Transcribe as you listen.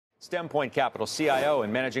StemPoint Capital CIO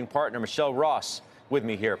and managing partner Michelle Ross with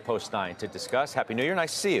me here post 9 to discuss. Happy New Year.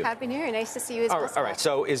 Nice to see you. Happy New Year. Nice to see you as well. All right.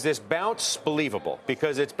 So is this bounce believable?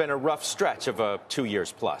 Because it's been a rough stretch of 2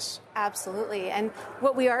 years plus. Absolutely. And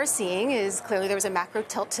what we are seeing is clearly there was a macro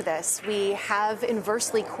tilt to this. We have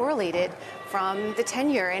inversely correlated from the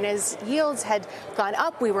 10-year. And as yields had gone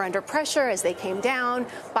up, we were under pressure. As they came down,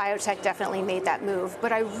 biotech definitely made that move.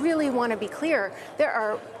 But I really want to be clear, there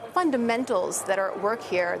are fundamentals that are at work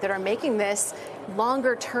here that are making this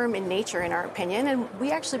longer term in nature, in our opinion, and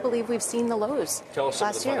we actually believe we've seen the lows. Tell us some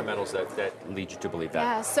of the last year. fundamentals that lead you to believe that.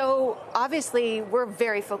 Yeah, so obviously we're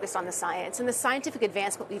very focused on the science and the scientific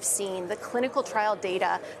advancement we've seen, the clinical trial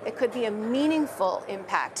data that could be a meaningful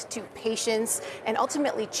impact to patients and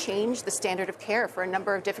ultimately change the standard of care for a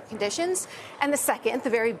number of different conditions. And the second, the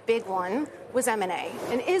very big one, was M&A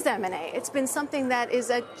and is M&A. It's been something that is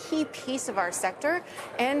a key piece of our sector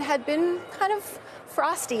and had been kind of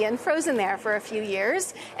frosty and frozen there for a few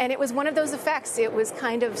years. And it was one of those effects. It was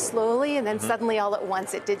kind of slowly and then suddenly all at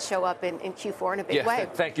once it did show up in Q4 in a big way.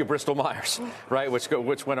 Thank you, Bristol Myers, right,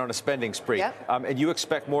 which went on a spending spree. Yep. And you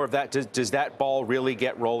expect more of that. Does that ball really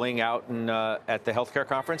get rolling out at the healthcare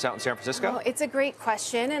conference out in San Francisco? Well, it's a great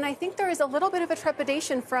question. And I think there is a little bit of a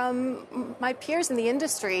trepidation from my peers in the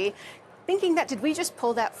industry thinking that, did we just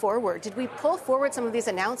pull that forward? Did we pull forward some of these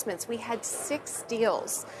announcements? We had 6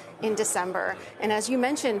 deals in December. And as you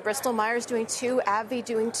mentioned, Bristol Myers doing 2, AbbVie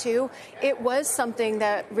doing 2. It was something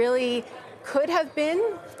that really could have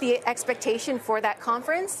been the expectation for that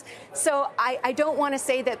conference. So I don't want to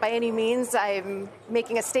say that by any means I'm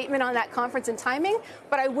making a statement on that conference and timing,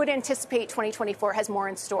 but I would anticipate 2024 has more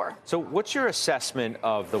in store. So what's your assessment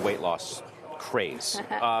of the weight loss craze?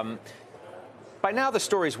 By now, the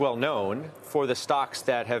story's well known for the stocks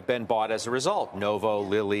that have been bought as a result. Novo,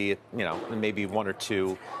 Lilly, and maybe 1 or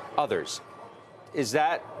 2 others. Is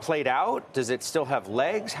that played out? Does it still have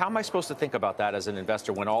legs? How am I supposed to think about that as an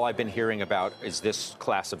investor when all I've been hearing about is this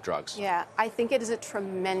class of drugs? Yeah, I think it is a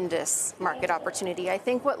tremendous market opportunity. I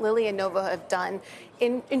think what Lilly and Novo have done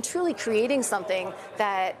in truly creating something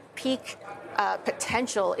that peak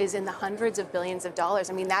potential is in the hundreds of billions of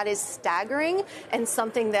dollars. I mean, that is staggering and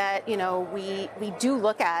something that, we do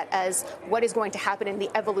look at as what is going to happen in the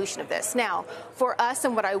evolution of this. Now, for us,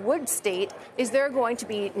 and what I would state is there are going to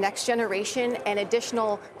be next generation and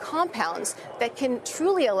additional compounds that can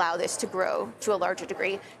truly allow this to grow to a larger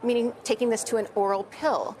degree, meaning taking this to an oral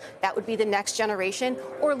pill. That would be the next generation,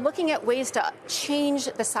 or looking at ways to change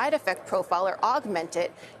the side effect profile or augment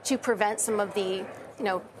it to prevent some of the,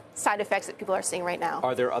 side effects that people are seeing right now.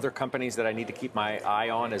 Are there other companies that I need to keep my eye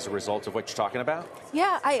on as a result of what you're talking about?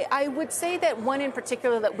 Yeah, I would say that one in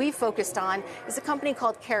particular that we focused on is a company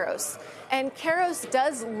called Keros. And Keros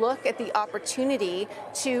does look at the opportunity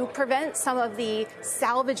to prevent some of the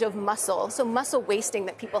salvage of muscle, so muscle wasting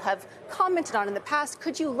that people have commented on in the past.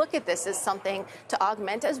 Could you look at this as something to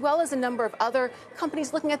augment, as well as a number of other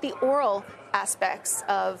companies looking at the oral aspects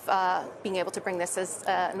of being able to bring this as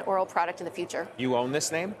an oral product in the future? You own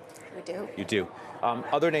this name? We do. You do.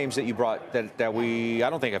 Other names that you brought that I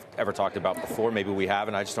don't think I've ever talked about before. Maybe we have,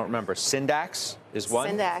 and I just don't remember. Syndax is one.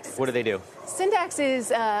 Syndax. What do they do? Syndax is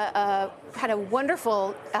had a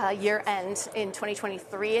wonderful year end in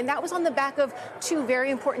 2023, and that was on the back of 2 very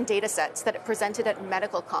important data sets that it presented at a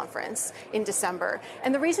medical conference in December.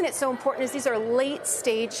 And the reason it's so important is these are late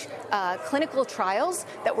stage clinical trials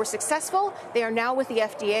that were successful. They are now with the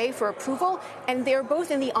FDA for approval, and they're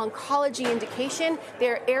both in the oncology indication.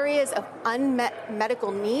 They're areas of unmet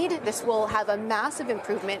medical need. This will have a massive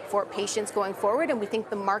improvement for patients going forward, and we think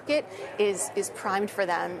the market is primed for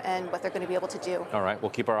them and what they're going to be able to do. All right, we'll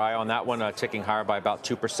keep our eye on that one, ticking higher by about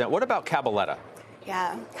 2%. What about Cabaletta?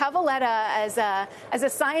 Yeah, Cabaletta, as a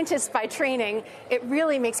scientist by training, it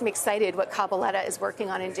really makes me excited what Cabaletta is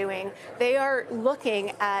working on and doing. They are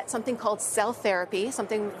looking at something called cell therapy,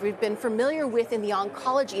 something we've been familiar with in the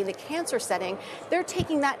oncology, in the cancer setting. They're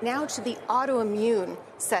taking that now to the autoimmune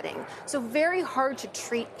setting. So very hard to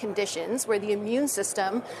treat conditions where the immune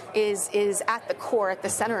system is at the core, at the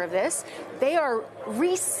center of this. They are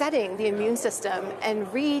resetting the immune system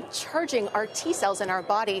and recharging our T cells in our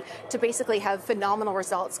body to basically have phenomenal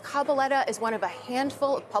results. Cabaletta is one of a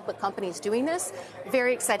handful of public companies doing this.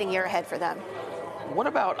 Very exciting year ahead for them. What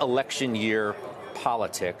about election year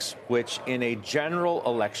politics, which in a general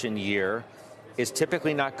election year is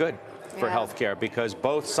typically not good for healthcare, because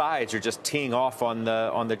both sides are just teeing off on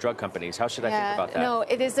the drug companies. How should I think about that? No,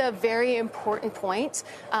 it is a very important point.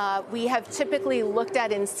 We have typically looked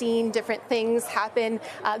at and seen different things happen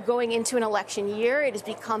going into an election year. It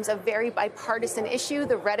becomes a very bipartisan issue.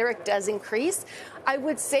 The rhetoric does increase. I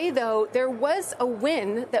would say, though, there was a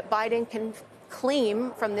win that Biden can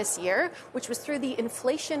claim from this year, which was through the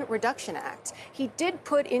Inflation Reduction Act. He did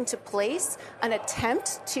put into place an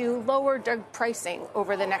attempt to lower drug pricing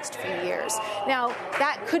over the next few years. Now,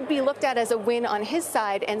 that could be looked at as a win on his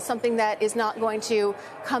side and something that is not going to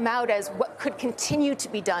come out as what could continue to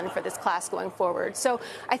be done for this class going forward. So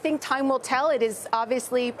I think time will tell. It is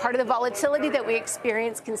obviously part of the volatility that we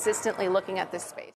experience consistently looking at this space.